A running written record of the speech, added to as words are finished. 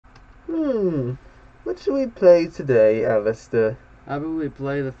What should we play today, Allister? How about we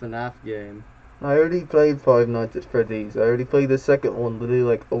play the FNAF game? I already played Five Nights at Freddy's. I already played the second one literally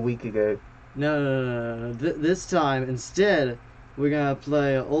like a week ago. No. This time, instead, we're gonna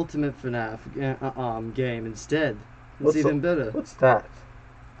play Ultimate FNAF game instead. It's even better. What's that?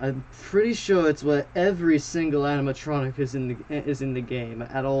 I'm pretty sure it's where every single animatronic is in the game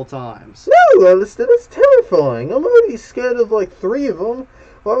at all times. No, Allister, that's terrifying. I'm already scared of like 3 of them.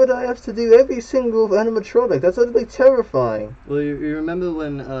 Why would I have to do every single animatronic? That's utterly terrifying. Well, you remember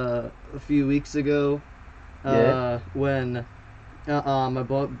when a few weeks ago, when I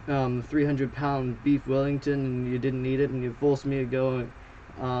bought 300-pound beef Wellington and you didn't eat it and you forced me to go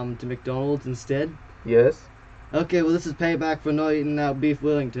to McDonald's instead? Yes. Okay, well this is payback for not eating that beef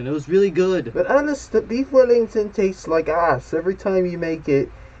Wellington. It was really good. But Allister, beef Wellington tastes like ass. Every time you make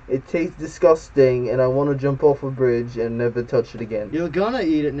it, it tastes disgusting, and I want to jump off a bridge and never touch it again. You're gonna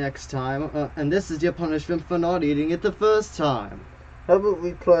eat it next time, and this is your punishment for not eating it the first time. How about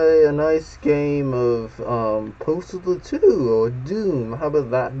we play a nice game of Postal 2 or Doom? How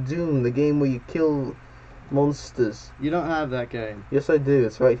about that? Doom, the game where you kill monsters. You don't have that game. Yes, I do.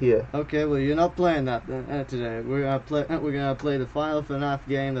 It's right here. Okay, well you're not playing that today. We're gonna play the final FNAF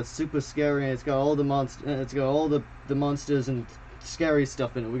game that's super scary and it's got all the the monsters and scary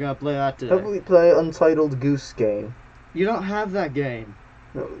stuff in it. We're gonna play that today. How about we play Untitled Goose Game? You don't have that game.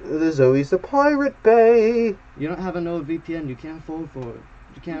 No, there's always the Pirate Bay. You don't have a NordVPN. You can't afford for it.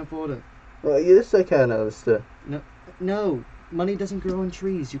 You can't afford it. Well, yes, I can, Allister. No. Money doesn't grow on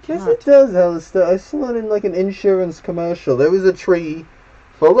trees. You can't. Yes, it does, Allister. I saw it in like an insurance commercial. There was a tree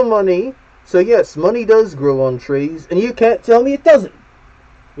full of money. So yes, money does grow on trees, and you can't tell me it doesn't.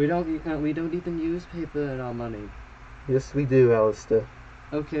 We don't even use paper in our money. Yes, we do, Allister.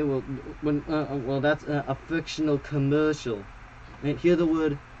 Okay, well, that's a fictional commercial. Hear the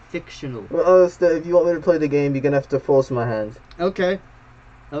word fictional. Well, Allister, if you want me to play the game, you're gonna have to force my hand. Okay,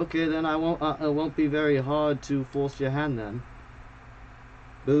 then I won't. It won't be very hard to force your hand then.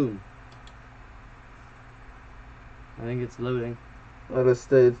 Boom. I think it's loading.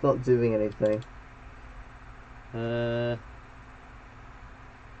 Allister, it's not doing anything. Give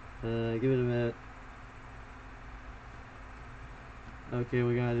it a minute. Okay,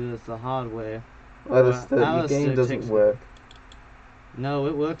 we're gonna do this the hard way. Allister, your game doesn't work. No,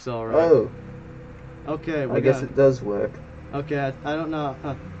 it works alright. Oh. Okay, I guess it does work. Okay, I don't know.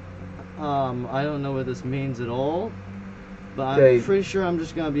 I don't know what this means at all. But Okay. I'm pretty sure I'm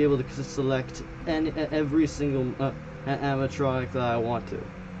just gonna be able to select every single animatronic that I want to.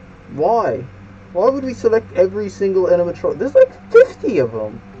 Why? Why would we select every single animatronic? There's like 50 of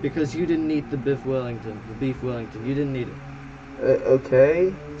them. Because you didn't eat the beef Wellington. You didn't eat it.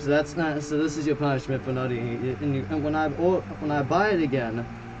 Okay. So that's not. So this is your punishment for not eating it. And when I buy it again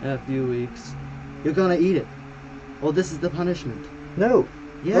in a few weeks, you're gonna eat it. Well, this is the punishment. No.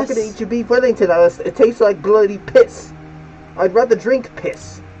 Yes. I'm not gonna eat your beef Wellington, Allister. It tastes like bloody piss. I'd rather drink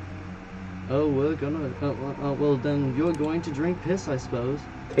piss. Oh, we're gonna. Well, then you're going to drink piss, I suppose.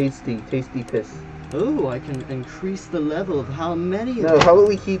 Tasty piss. Oh, I can increase the level of how many. No, how about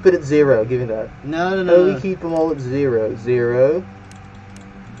we keep it at 0? Give me that. No. How about we keep them all at 0? 0.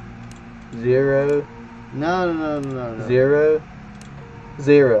 0. No. 0.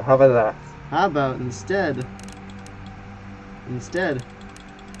 0. How about that? How about instead,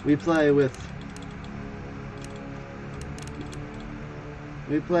 we play with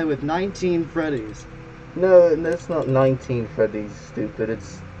 19 Freddys. No, that's not 19 Freddy's, stupid.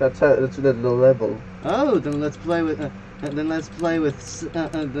 That's the level. Oh, then let's play with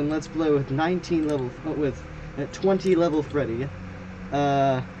 19 level with 20 level Freddy,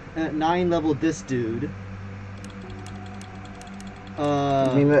 9 level this dude.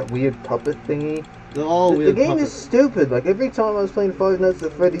 You mean that weird puppet thingy? They're all weird. The game is stupid. Like every time I was playing Five Nights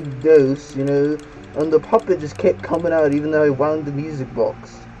at Freddy Dose, you know, and the puppet just kept coming out even though I wound the music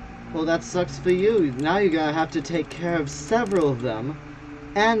box. Well, that sucks for you. Now you're gonna have to take care of several of them,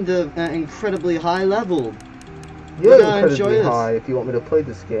 and the incredibly high level. You're incredibly high if you want me to play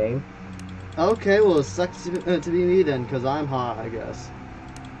this game. Okay, well, it sucks to be me then, because I'm high, I guess.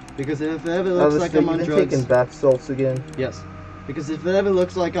 Because if it ever looks like I'm on drugs... taking bath salts again? Yes. Because if it ever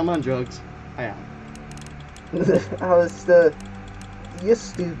looks like I'm on drugs, I am. Allister, you're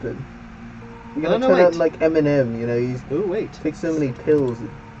stupid. You're gonna turn out like Eminem, you know, he's... Oh, wait. Take so many pills.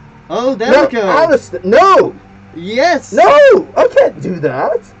 Oh, there we go! Allister, no! Yes! No! I can't do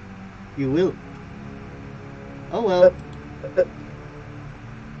that! You will. Oh, well.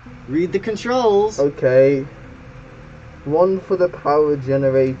 Read the controls. Okay. 1 for the power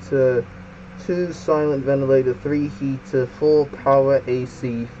generator, 2 silent ventilator, 3 heater, 4 power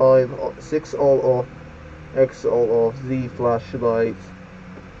AC, 6 all off, X all off, Z flashlight,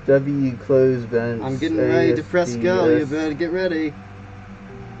 W close vents. I'm getting ready to press go. You yes. better get ready.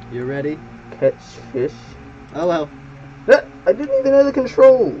 You ready? Catch fish. Oh well. I didn't even know the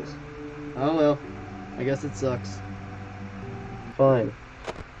controls. Oh well. I guess it sucks. Fine.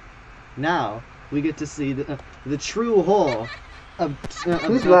 Now we get to see the true haul of.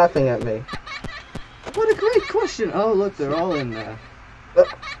 Who's laughing at me? What a great question! Oh look, they're all in there.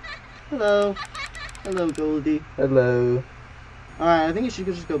 Hello. Hello, Goldie. Hello. Alright, I think you should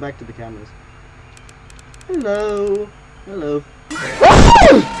just go back to the cameras. Hello. Hello.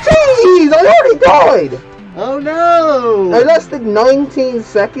 Oh! Jeez! I already died! Oh no! I lasted 19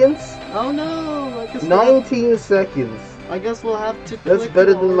 seconds? Oh no! I guess 19 seconds. I guess we'll have to. That's click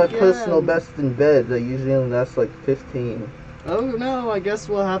better all than my again. personal best in bed. That usually only lasts like 15. Oh no! I guess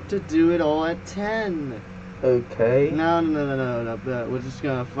we'll have to do it all at 10. Okay. No. We're just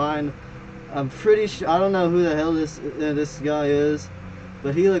gonna find. I'm pretty sure. I don't know who the hell this guy is,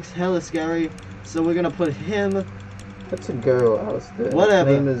 but he looks hella scary. So we're gonna put him. That's a girl, Allister. Whatever.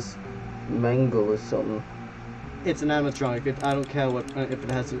 His name is Mangle or something. It's an animatronic. I don't care what if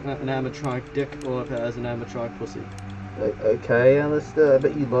it has an animatronic dick or if it has an animatronic pussy. Okay, Allister. I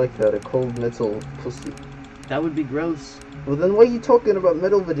bet you like that. A cold metal pussy. That would be gross. Well, then why are you talking about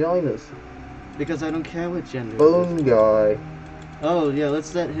metal vaginas? Because I don't care what gender. Bone guy. Oh yeah, let's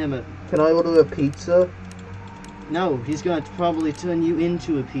set him at. Can I order a pizza? No, he's gonna probably turn you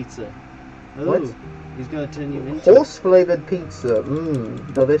into a pizza. Oh, What? He's gonna turn you into. Horse flavored pizza.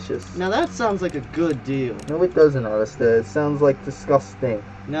 Mmm, delicious. Now that sounds like a good deal. No, it doesn't, Allister. It sounds like disgusting.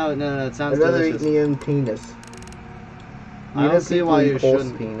 No, it sounds I'd rather delicious. eat my own penis. I don't see why you horse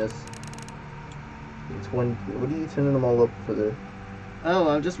shouldn't. penis. It's when. What are you turning them all up for the? Oh,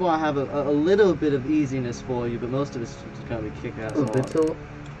 I just want to have a little bit of easiness for you, but most of it's just gonna be kick-ass A hard. little.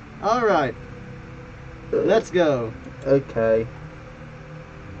 Alright, let's go. Okay.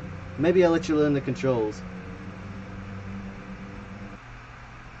 Maybe I'll let you learn the controls.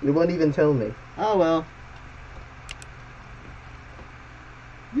 You won't even tell me. Oh well.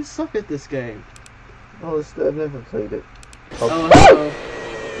 You suck at this game. Oh, I've never played it. Oh, hello.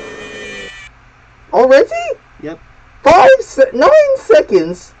 Already? Yep. 9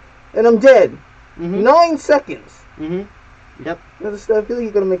 seconds, and I'm dead. Mhm. 9 seconds. Mhm. Yep. Allister, I feel like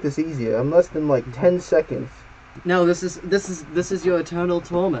you gotta make this easier. I'm less than like 10 seconds. No, this is your eternal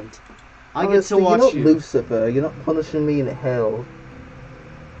torment. I get Allister, to watch you're not you. Lucifer. You're not punishing me in hell.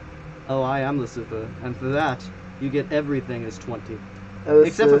 Oh, I am Lucifer, and for that, you get everything as 20. Allister,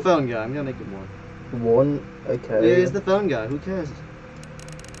 Except for phone guy. I'm gonna make it more. 1. Okay. Here's the phone guy. Who cares?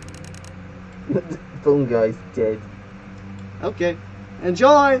 Phone guy's dead. Okay.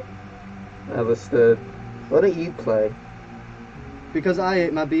 Enjoy! Allister, why don't you play? Because I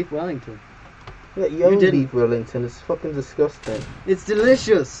ate my beef Wellington. Yeah, you own didn't. beef Wellington. It's fucking disgusting. It's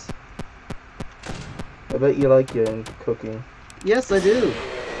delicious! I bet you like your own cooking. Yes, I do.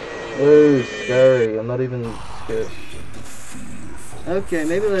 Oh, scary. I'm not even scared. Okay,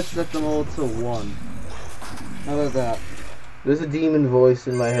 maybe let's set them all to 1. How about that? There's a demon voice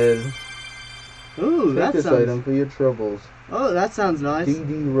in my head. Ooh, Take that this sounds... item for your troubles. Oh, that sounds nice.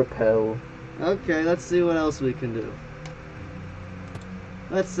 DD repel. Okay, let's see what else we can do.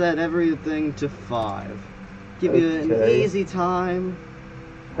 Let's set everything to 5. Give you an Okay. easy time.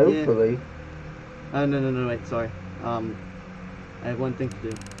 Hopefully. No, wait, sorry. I have one thing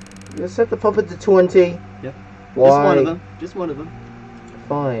to do. You set the puppet to 20. Yep. Why? Just one of them. Just one of them.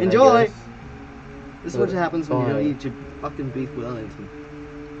 Fine. I Enjoy! guess. This is what But happens when you don't fine. eat your fucking beef Wellington.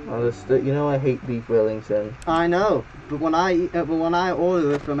 Allister, you know I hate beef Wellington. I know, but when I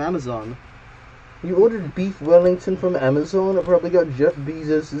order it from Amazon, You ordered beef Wellington from Amazon? It probably got Jeff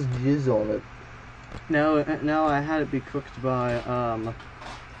Bezos' jizz on it. now I had it be cooked by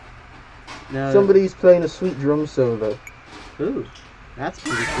No. Somebody's playing a sweet drum solo. Ooh, that's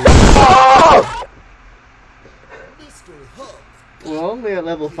pretty cool. Ah! We're only at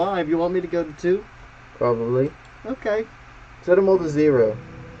level 5. You want me to go to 2? Probably. Okay. Set them all to 0.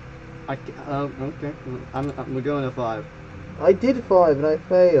 Okay. We're going to 5. I did 5 and I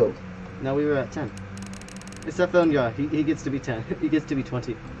failed. Now we were at 10. It's that phone guy. He gets to be 10. He gets to be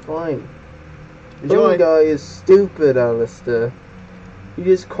 20. Fine. Enjoy. Some guy is stupid, Allister. He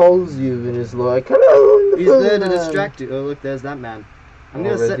just calls you and is like, "Hello, I'm the He's phone there to man." distract you. Oh look, there's that man. I'm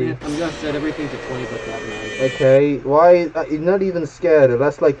gonna set everything to 20 but that man. Okay, why? You're not even scared.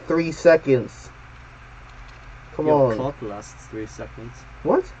 That's like 3 seconds. Come Your on. cock lasts 3 seconds.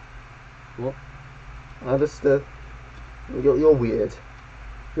 What? What? Allister, you're weird.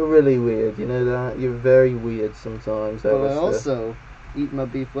 You're really weird, you know that? You're very weird sometimes, But I Allister. also eat my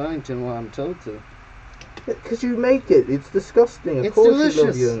beef Wellington when I'm told to. Because you make it. It's disgusting. Of It's course you love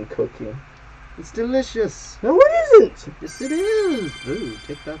delicious. your own cooking. It's delicious. No, it isn't! Yes, it is. Ooh,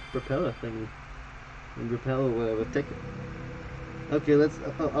 take that propeller thingy. And repel or whatever. Take it. Okay, let's.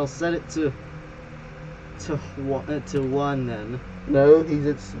 I'll set it to one then. No,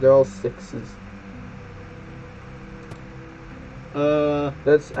 they're all 6s.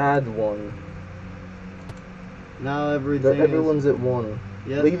 Let's add 1. Now everything. Everyone's at 1.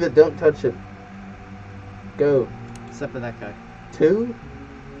 Yeah. Leave it, don't touch it. Go. Except for that guy. 2?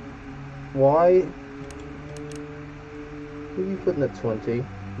 Why? Who are you putting at 20?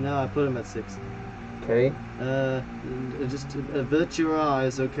 No, I put him at 6. Okay. Just avert your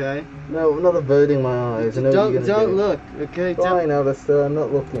eyes, okay? No, I'm not averting my eyes. I know what you're gonna Don't do. look, okay? Fine, Allister, I'm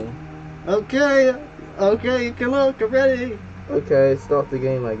not looking. Okay, you can look. I'm ready. Okay, start the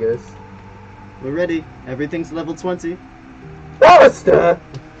game, I guess. We're ready. Everything's level 20. Allister!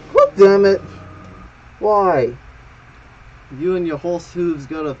 God damn it! Why? You and your horse hooves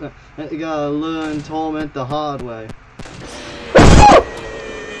gotta learn torment the hard way.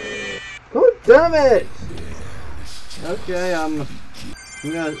 God damn it! Okay, I'm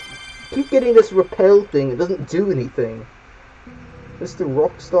gonna. Keep getting this repel thing, it doesn't do anything. Mr.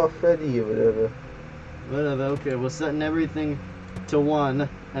 Rockstar Freddy or whatever. Whatever, okay, we're setting everything to 1,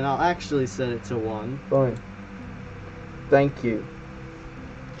 and I'll actually set it to 1. Fine. Thank you.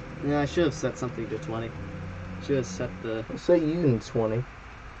 Yeah, I should have set something to 20. Should have set the I'll say you in 20.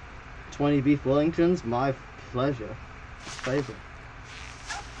 20 beef Wellingtons. My pleasure. Favorite.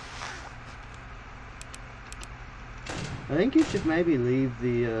 I think you should maybe leave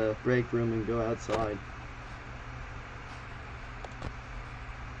the break room and go outside.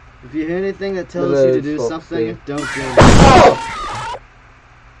 If you hear anything that tells you to do something, don't do it. I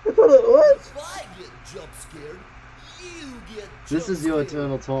thought it was. If I get jump scared, you get This is your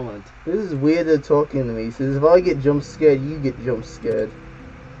eternal torment. This is weirdo talking to me. He says if I get jump scared, you get jump scared.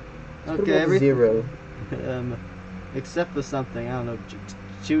 Let's put him Okay, at 0. Except for something, I don't know.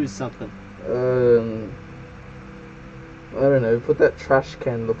 Choose something. I don't know. Put that trash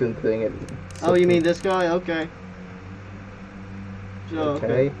can looking thing at. Oh, you mean this guy? Okay. Sure,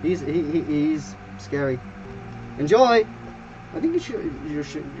 Okay. He's scary. Enjoy. I think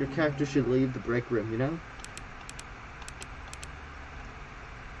your character should leave the break room. You know.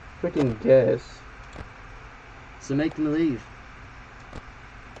 Freaking guess. So make them leave.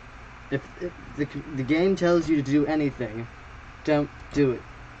 If the game tells you to do anything, don't do it.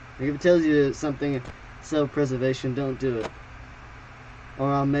 If it tells you something self-preservation, don't do it. Or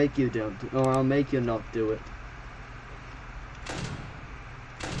I'll make you or I'll make you not do it.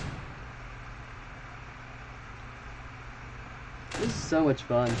 This is so much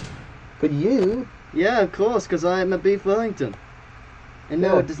fun. But you. Yeah, of course, because I am a beef Wellington. And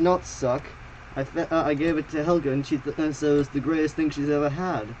no, Yeah. it does not suck. I gave it to Helga, and she so it's the greatest thing she's ever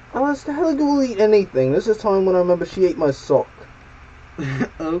had. Allister, Helga will eat anything. This is time when I remember she ate my sock.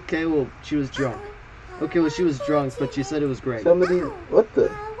 Okay, well, she was drunk. Okay, well, she was drunk, but she said it was great. Somebody. What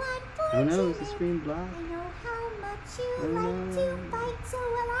the? Oh no, is the screen black? Oh no.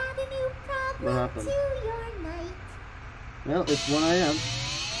 What happened? Well, it's 1 AM.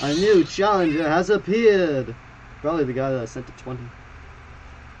 A new challenger has appeared! Probably the guy that I sent to 20.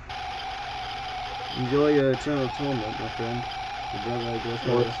 Enjoy your eternal torment, my friend. Your brother, I guess.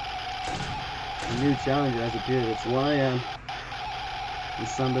 What? A new challenger has appeared. It's 1 AM. And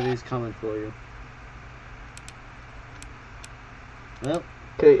somebody's coming for you. Well,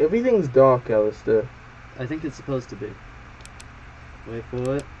 Okay, everything's dark, Allister. I think it's supposed to be. Wait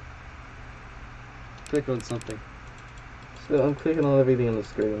for it. Click on something. So I'm clicking on everything on the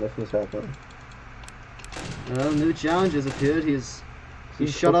screen. Nothing's happening. Well, new challenge has appeared. He's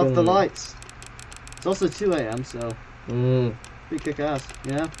He's shut off the fucking- lights. It's also 2 AM, so pretty kick ass,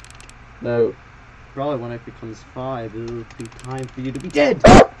 you know? No. Probably when it becomes 5, it'll be time for you to be dead!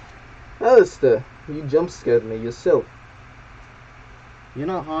 Allister, you jump scared me yourself. You're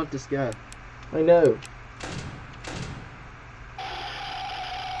not hard to scare. I know.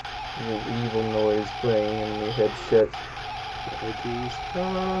 There's an evil noise playing in your headset. He's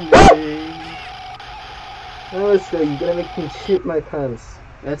coming. Allister, you're gonna make me shit my pants.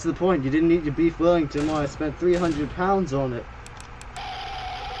 That's the point. You didn't eat your beef Wellington while I spent £300 on it.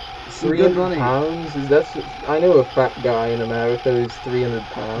 Some good money. £300? Is that? I know a fat guy in America who's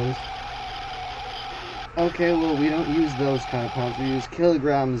 £300. Okay, well, we don't use those kind of pounds. We use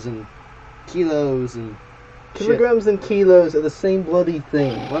kilograms and kilos and Kilograms and kilos are the same bloody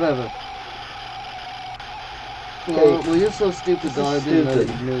thing. shit. Whatever. Well, you're so stupid that I didn't know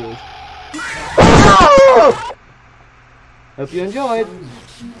stupid. you knew. Oh! Hope you enjoyed.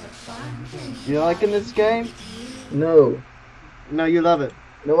 You liking this game? No. No, you love it.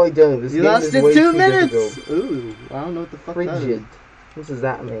 No, I don't. This You game lasted is way 2 too minutes! difficult. Ooh, I don't know what the fuck that Frigid. is. What does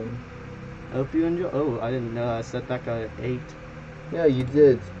that mean? Hope you enjoy. Oh, I didn't know I set that guy at 8. Yeah, you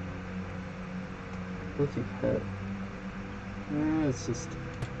did. What's he pet? Let's just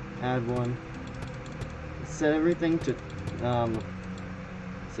add one. Set everything to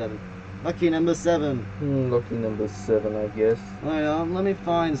 7. Lucky number 7. Lucky number 7, I guess. Alright, let me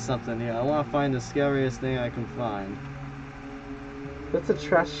find something here. I want to find the scariest thing I can find. That's a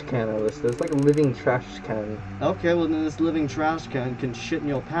trash can, Allister. It's like a living trash can. Okay, well then this living trash can shit in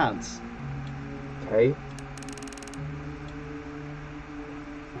your pants. Okay.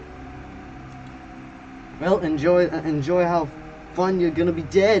 Well, enjoy how fun you're gonna be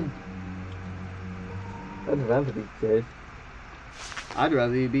dead. I'd rather be dead. I'd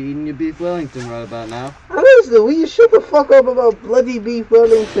rather you be eating your beef Wellington right about now. Allister, will you shut the fuck up about bloody beef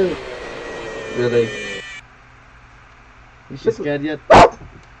Wellington? Really? You You scared yet?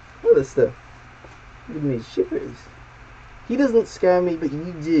 Allister, give me shivers. He doesn't scare me, but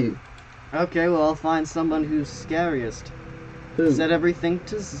you do. Okay, well I'll find someone who's scariest. Who? Set everything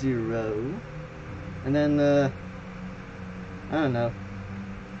to 0. And then, I don't know.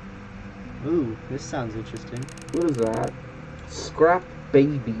 Ooh, this sounds interesting. What is that? Scrap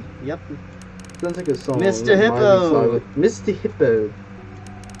Baby. Yep. Sounds like a song. Mr. Hippo! Mr. Hippo.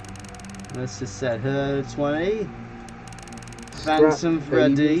 Let's just set her to 20. Scrap Phantom Baby.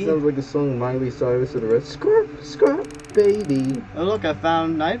 Freddy. Sounds like a song Miley Cyrus would have read. Scrap Baby. Oh look, I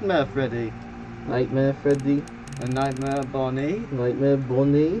found Nightmare Freddy. Nightmare Freddy. And Nightmare Bonnie. Nightmare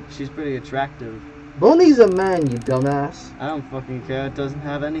Bonnie. She's pretty attractive. Bonnie's a man, you dumbass. I don't fucking care, it doesn't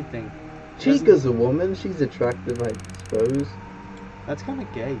have anything. Chica's a woman. She's attractive, I suppose. That's kinda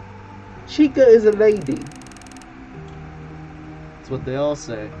gay. Chica is a lady. That's what they all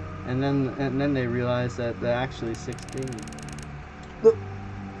say. And then they realize that they're actually 16. Look.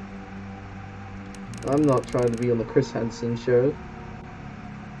 I'm not trying to be on the Chris Hansen show.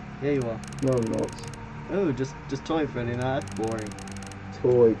 Yeah, you are. No, I'm not. Oh, just Toy Freddy, nah, that's boring.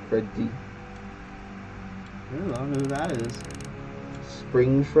 Toy Freddy. Ooh, I don't know who that is.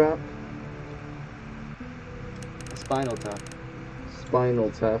 Springtrap. Spinal Tap. Spinal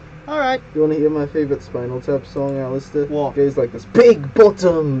Tap. Alright. You want to hear my favorite Spinal Tap song, Allister? What? It goes like this. Big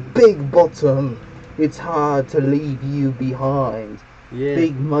bottom, it's hard to leave you behind. Yeah.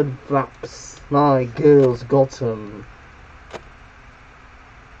 Big mud flaps, my girl's got 'em.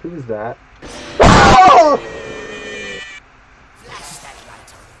 Who's that?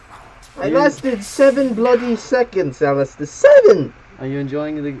 I lasted 7 bloody seconds, Allister. 7! Are you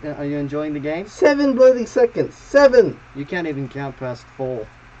enjoying the game? 7 bloody seconds. 7! You can't even count past 4.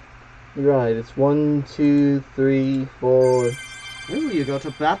 Right, it's 1, 2, 3, 4, Ooh, you got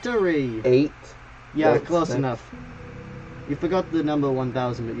a battery. 8. Yeah, That's close next. enough. You forgot the number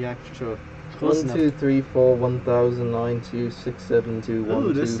 1000, but yeah, sure. Close 1, enough. 2, 3, 4, 1000, 9, 2, 6, 7, 2, 1, Ooh,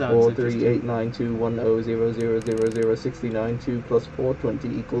 2, this 4, sounds 3, interesting. 8, 9, 2, 1, 0, 0, 0, 0, 0, 69, 2 plus 4,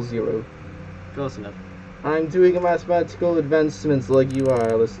 20 equals 0. Close enough. I'm doing a mathematical advancements like you are,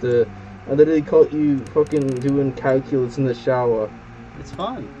 Allister. I literally caught you fucking doing calculus in the shower. It's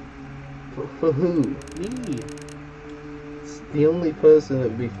fun. For who? Me. It's the only person it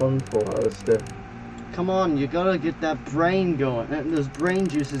would be fun for, Allister. Come on, you gotta get that brain going. Those brain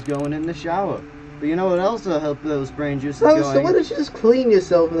juices going in the shower. But you know what else will help those brain juices Allister, why going? don't you just clean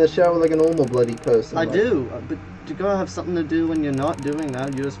yourself in the shower like a normal bloody person? I like do, but you gotta have something to do when you're not doing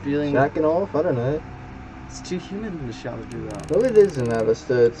that. You're just feeling Jacking off? I don't know. it's too humid in the shower to do that. No, it isn't,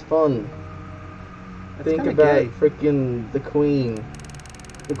 Allister. It's fun. That's Think kinda about gay. frickin' the Queen.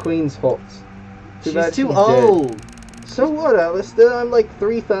 The Queen's hot. She's bad too she's old. dead. So what, Allister? I'm like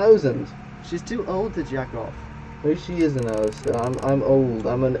 3,000. She's too old to jack off. No, she isn't, Allister. I'm old.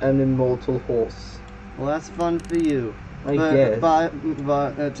 I'm an immortal horse. Well, that's fun for you. I guess.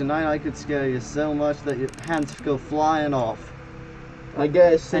 But tonight I could scare you so much that your pants go flying off. I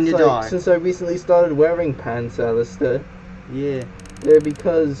guess And since you die. since I recently started wearing pants, Allister. Yeah.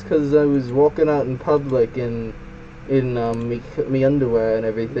 Because I was walking out in public in me underwear and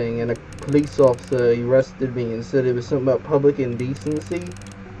everything, and a police officer arrested me and said it was something about public indecency.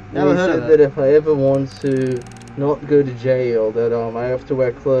 Never And he heard said of that if I ever want to not go to jail, that I have to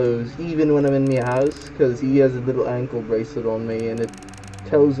wear clothes even when I'm in my house, because he has a little ankle bracelet on me and it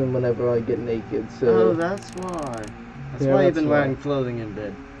tells him whenever I get naked. So Oh, that's why. That's Yeah, why you've that's been why. wearing clothing in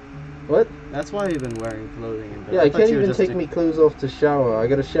bed. what? That's why you've been wearing clothing in bed. Yeah, I thought can't you were even just take a- me clothes off to shower. I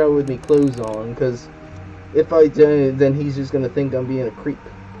gotta shower with me clothes on, because If I don't, then he's just gonna think I'm being a creep.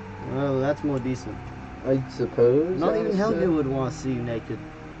 Well, that's more decent. I suppose. Not even Allister. Helga would want to see you naked.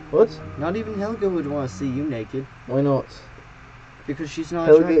 What? Not even Helga would want to see you naked. Why not? Because she's not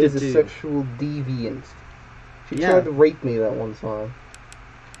Helga attracted is to a you. sexual deviant. She Yeah. tried to rape me that one time.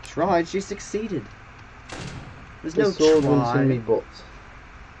 Tried, she succeeded. There's The no sword went in me try. butt.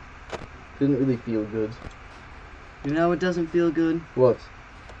 Didn't really feel good. You know it doesn't feel good? What?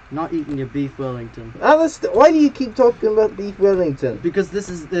 Not eating your beef Wellington. Allister, why do you keep talking about beef Wellington? Because this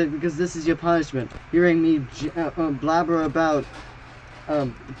is your punishment. Hearing me blabber about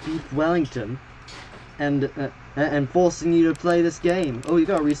beef Wellington and forcing you to play this game. Oh, you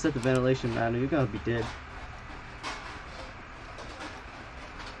gotta reset the ventilation, man, or you're gonna be dead.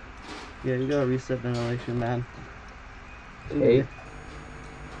 Yeah, you gotta reset ventilation, man. Okay.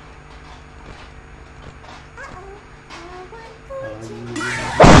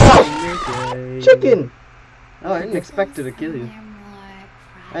 Chicken! Oh, I didn't expect her to kill you.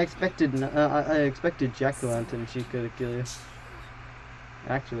 I expected Jack-o'-lantern Chica to kill you.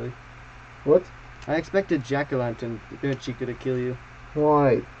 Actually, What? I expected Jack-o'-lantern Chica to kill you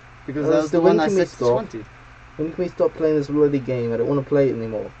Why? because Well, that was so the when one I can we said to stop? 20. When can we stop playing this bloody game? I don't want to play it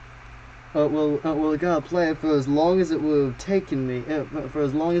anymore. Well, we gotta play it for as long as it would have taken me. For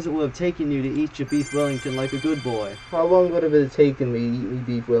as long as it would have taken you to eat your beef Wellington like a good boy. How long would it have taken me to eat me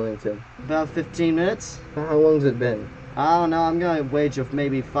beef Wellington? About 15 minutes. How long's it been? I don't know. I'm gonna wager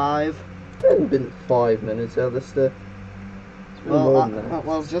maybe 5. It hasn't been 5 minutes, Allister. It's been more than that.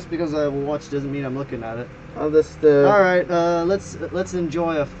 Well, just because I watch doesn't mean I'm looking at it. Allister. All right, let's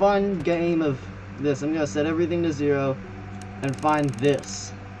enjoy a fun game of this. I'm gonna set everything to 0 and find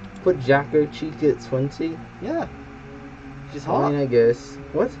this. Put Jacko Chica at 20? Yeah, she's I hot. mean, I guess.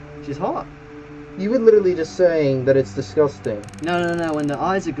 What? She's hot. You were literally just saying that it's disgusting. No. When the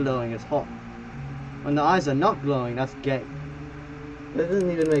eyes are glowing, it's hot. When the eyes are not glowing, that's gay. That doesn't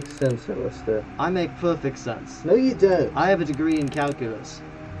even make sense, Allister. I make perfect sense. No, you don't. I have a degree in calculus.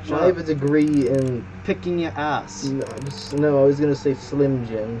 Shut I have up. a degree in... Picking your ass. No, I was gonna say Slim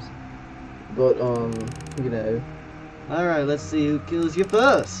Jims. But, you know. Alright, let's see who kills you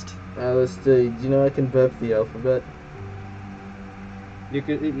first. Allister, do you know I can burp the alphabet? You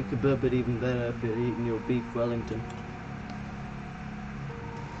could burp it even better if you're eating your beef Wellington.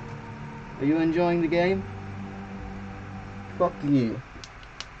 Are you enjoying the game? Fuck you.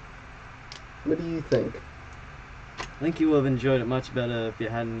 What do you think? I think you would have enjoyed it much better if you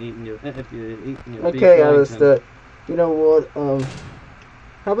hadn't eaten your beef Okay, Wellington. Allister. You know what?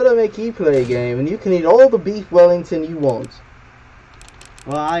 How about I make you play a game and you can eat all the beef Wellington you want?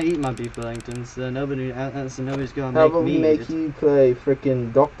 Well, I eat my beef Wellington, so nobody's gonna How make about me we eat make it. you play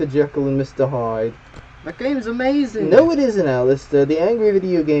frickin' Dr. Jekyll and Mr. Hyde? That game's amazing. No, it isn't, Allister. The Angry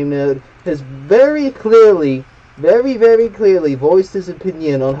Video Game Nerd has very clearly voiced his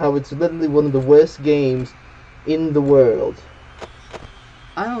opinion on how it's literally one of the worst games in the world.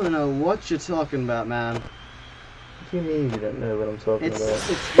 I don't know what you're talking about, man. What do you mean you don't know what I'm talking It's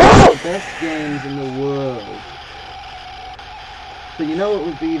about? one of the best games in the world. But you know what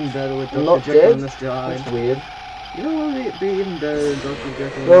would be even better with I'm Dr. not Jekyll dead? and Mr. Hyde? That's weird. You know what would be even better than Dr.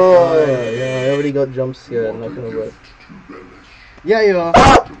 Jekyll and Oh, Mr. Hyde? yeah, I already got jump scared. Not gonna work. Yeah, you are.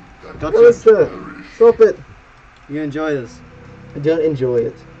 Ah! Gotcha. Allister, stop it. You enjoy this. I don't enjoy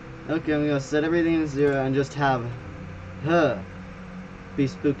it. Okay, I'm gonna set everything to 0 and just have her be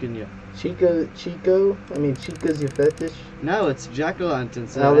spooking you. Chico? I mean, Chica's your fetish? No, it's Jack-o'-lantern.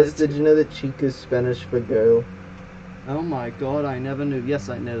 So Allister, did you know that Chica's Spanish for girl? oh my god, I never knew. Yes,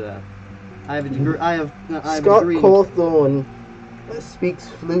 I know that. I have a degree. I have a Scott degree. Cawthorne speaks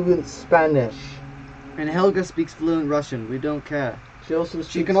fluent Spanish. And Helga speaks fluent Russian. We don't care. She also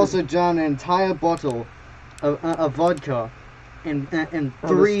speaks She can also drown an entire bottle of vodka in 3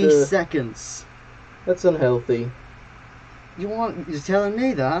 Allister. seconds. That's unhealthy. You're telling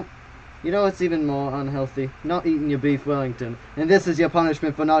me that? You know what's even more unhealthy? Not eating your beef Wellington. And this is your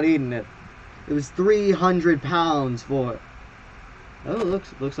punishment for not eating it. It was 300 pounds for it. Oh,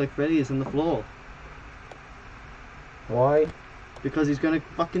 looks like Freddy is in the floor. Why? Because he's gonna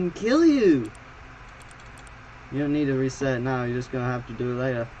fucking kill you. You don't need to reset it now, you're just gonna have to do it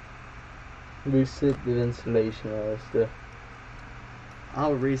later. Reset the ventilation, Allister.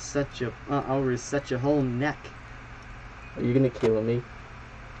 I'll reset your whole neck. Are you gonna kill me?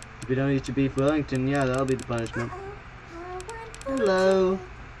 If you don't eat your beef Wellington, yeah, that'll be the punishment. Hello.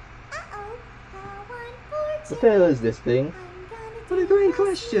 What the hell is this thing? What a great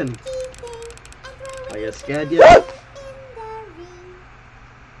question. Are you scared yet?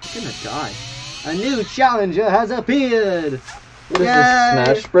 You're gonna die. A new challenger has appeared. This is Yay!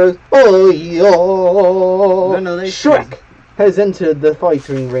 Smash Bros. Oh, yo! Ventilation. Shrek has entered the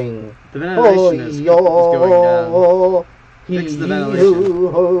fighting ring. The ventilation is going down. Fix the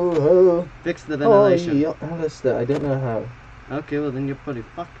ventilation. Ho, ho. Fix the ventilation. Oh, Allister, I don't know how. Okay, well then you're pretty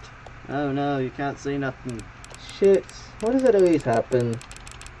fucked. Oh no, you can't say nothing. Shit, why does that always happen?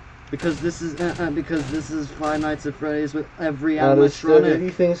 Because this is Five Nights at Freddy's with every Allister, who do animatronic.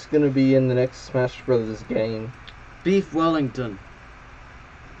 you think's gonna be in the next Smash Brothers game? Beef Wellington.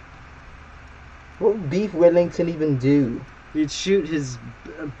 What would Beef Wellington even do? He'd shoot his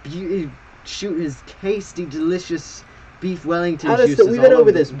tasty, delicious beef Wellington Allister, juices we've been all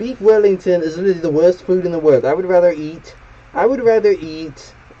over this. Beef Wellington is literally the worst food in the world. I would rather eat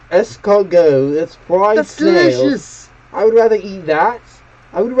escargot, that's fried That's snails. delicious. I would rather eat that.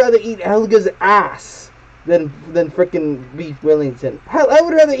 I would rather eat Helga's ass than frickin' Beef Wellington. Hell, I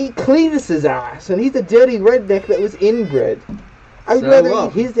would rather eat Cletus's ass, and he's a dirty redneck that was inbred. I would rather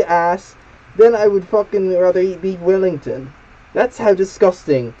eat his ass than I would fucking rather eat Beef Wellington. That's how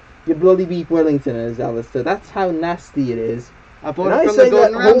disgusting your bloody Beef Wellington is, Allister. That's how nasty it is. I bought And it I from say the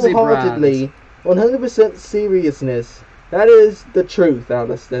Gordon that Ramsay wholeheartedly, brand. 100% seriousness. That is the truth,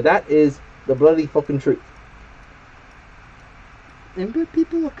 Allister. That is the bloody fucking truth. Inbred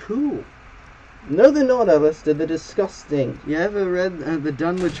people are cool. No, they're not, Allister. They're disgusting. You ever read the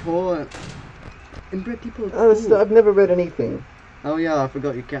Dunwich Horror? Inbred people are cool. Allister, I've never read anything. Oh yeah, I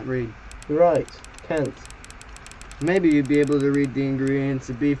forgot you can't read. You're right. Can't. Maybe you'd be able to read the ingredients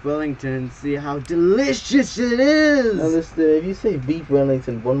of beef Wellington and see how delicious it is. Allister, if you say Beef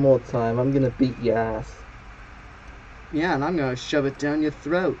Wellington one more time, I'm gonna beat your ass. Yeah, and I'm gonna shove it down your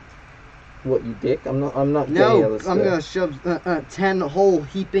throat. What, you dick? I'm not gay, No, Allister. I'm gonna shove 10 whole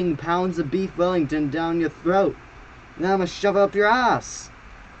heaping pounds of beef Wellington down your throat. And then I'm gonna shove it up your ass.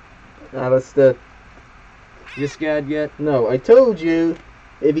 Allister, You scared yet? no, I told you,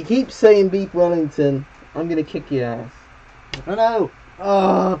 if you keep saying Beef Wellington, I'm gonna kick your ass. Oh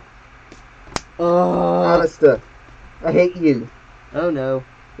no! Allister, I hate you. Oh no.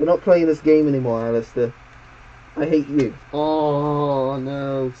 We're not playing this game anymore, Allister. I hate you. Oh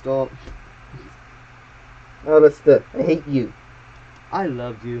no, stop. Allister, I hate you. I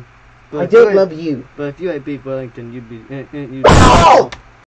love you. I don't love you. But if you ate beef Wellington, you'd be... Ow!